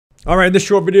All right, in this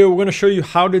short video, we're going to show you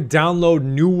how to download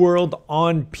New World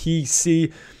on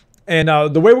PC. And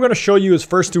the way we're going to show you is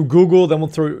first through Google, then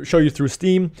we'll show you through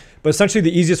Steam. But essentially,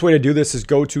 the easiest way to do this is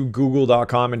go to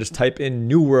google.com and just type in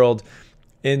New World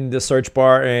in the search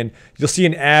bar. And you'll see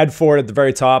an ad for it at the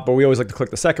very top, but we always like to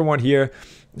click the second one here.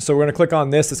 So we're going to click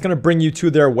on this. It's going to bring you to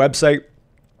their website,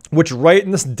 which right in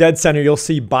this dead center, you'll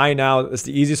see buy now. That's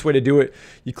the easiest way to do it.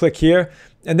 You click here,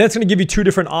 and then it's going to give you two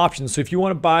different options. So if you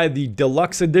want to buy the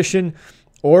deluxe edition,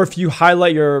 or if you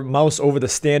highlight your mouse over the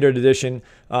standard edition,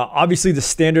 obviously the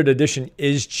standard edition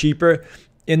is cheaper.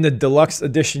 In the deluxe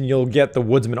edition, you'll get the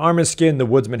Woodsman Armor skin, the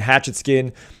Woodsman Hatchet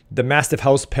skin, the Mastiff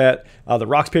House Pet, the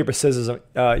Rocks, Paper, Scissors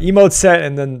emote set,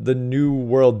 and then the New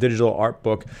World digital art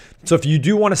book. So if you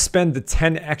do want to spend the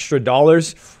 $10 extra,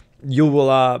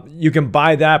 you can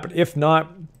buy that. But if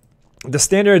not, the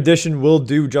standard edition will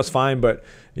do just fine. But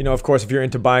you know, of course, if you're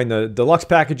into buying the deluxe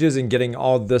packages and getting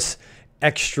all this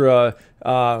extra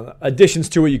additions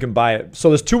to it, you can buy it. So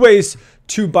there's two ways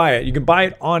to buy it. You can buy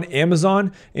it on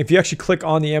Amazon. If you actually click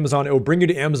on the Amazon, it will bring you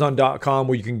to Amazon.com,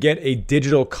 where you can get a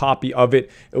digital copy of it.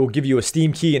 It will give you a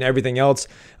Steam key and everything else.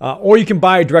 Or you can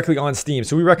buy it directly on Steam.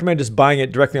 So we recommend just buying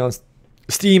it directly on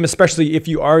Steam, especially if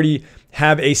you already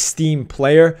have a Steam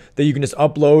player that you can just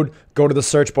upload, go to the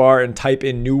search bar and type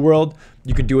in New World.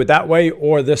 You can do it that way,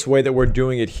 or this way that we're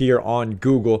doing it here on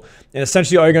Google. And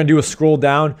essentially all you're going to do is scroll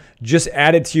down, just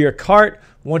add it to your cart.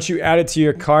 Once you add it to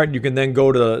your cart, you can then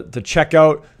go to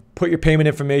checkout, put your payment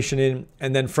information in,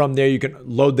 and then from there you can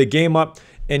load the game up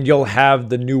and you'll have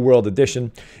the New World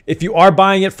edition. If you are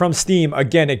buying it from Steam,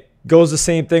 again, it goes the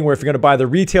same thing, where if you're going to buy the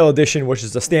retail edition, which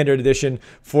is the standard edition,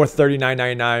 for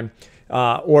 $39.99,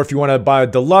 or if you want to buy a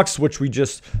deluxe, which we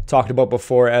just talked about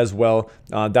before as well,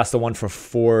 that's the one for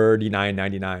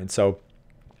 $49.99. So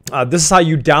this is how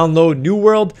you download New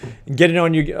World and get it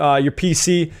on your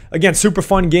PC. Again, super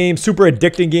fun game, super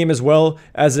addicting game, as well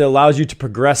as it allows you to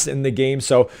progress in the game.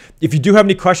 So if you do have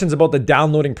any questions about the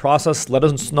downloading process, let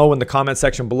us know in the comment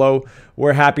section below.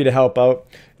 We're happy to help out,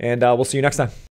 and we'll see you next time.